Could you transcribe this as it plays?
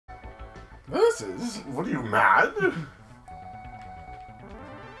This is... What are you, mad?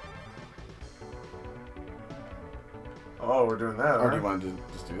 Oh, we're doing that, Or do huh? you want to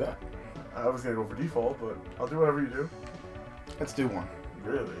just do that? I was gonna go for default, but I'll do whatever you do. Let's do one.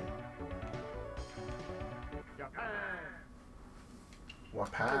 Really?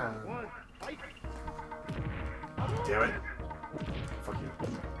 Wapan. Damn it. Fuck you.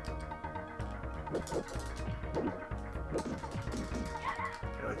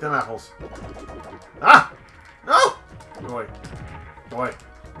 Yeah, like them apples. Ah! No! Go away. Go away.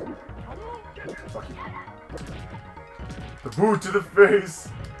 Fuck you. The boot to the face!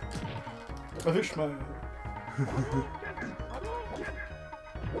 A fishman.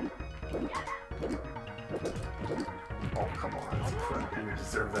 Oh, come on. That's crap. You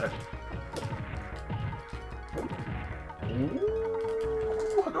deserve that.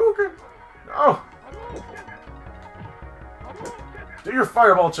 Ooh, Hadouken! No! Do your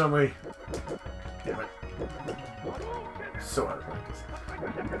fireball, Chun-Li! Damn it. So out of practice.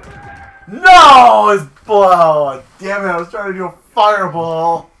 No! His blow! Damn it, I was trying to do a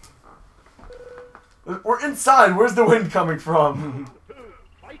fireball! We're inside. Where's the wind coming from?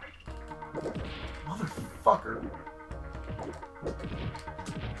 Motherfucker.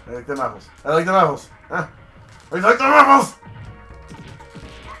 I like them apples. I like them apples. Huh? I like them apples!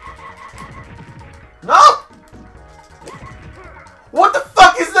 No! What the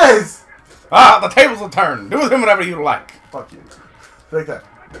fuck is this? Ah, the tables will turn. Do with him whatever you like. Fuck you. Like that.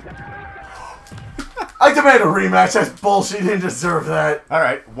 I demand a rematch. That's bullshit. You didn't deserve that.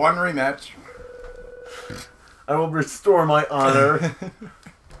 Alright, one rematch. I will restore my honor.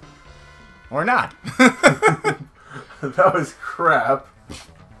 Or not. That was crap.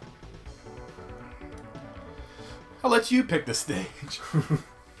 I'll let you pick the stage.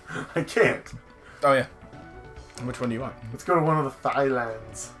 I can't. Oh, yeah. Which one do you want? Let's go to one of the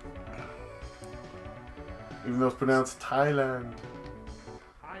Thailands. Even though it's pronounced Thailand.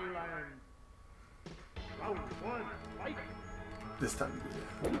 This time you did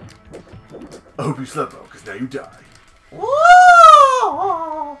it. I hope you slept well, because now you die.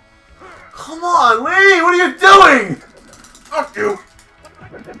 Whoa! Come on, Lee! What are you doing? Fuck you!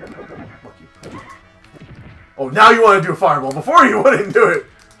 Fuck you. Oh, now you want to do a fireball. Before you wouldn't do it.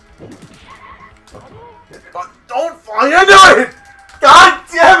 Don't fly into it! God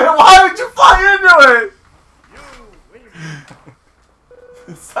damn it! Why would you fly into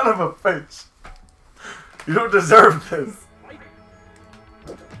it? Son of a bitch. You don't deserve this.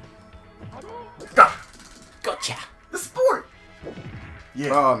 Gotcha. The sport.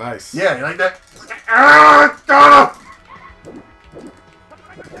 Yeah. Oh, nice. Yeah, you like that? Ah, got him!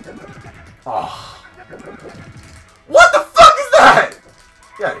 Oh. What the fuck is that?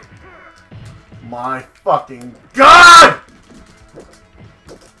 Yeah. My fucking God!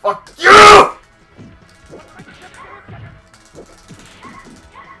 Fuck you!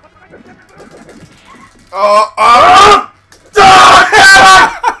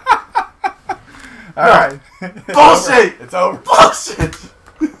 Alright. Bullshit! It's over. Bullshit!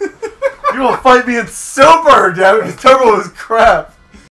 You will fight me in silver, damn it, because Turbo is crap.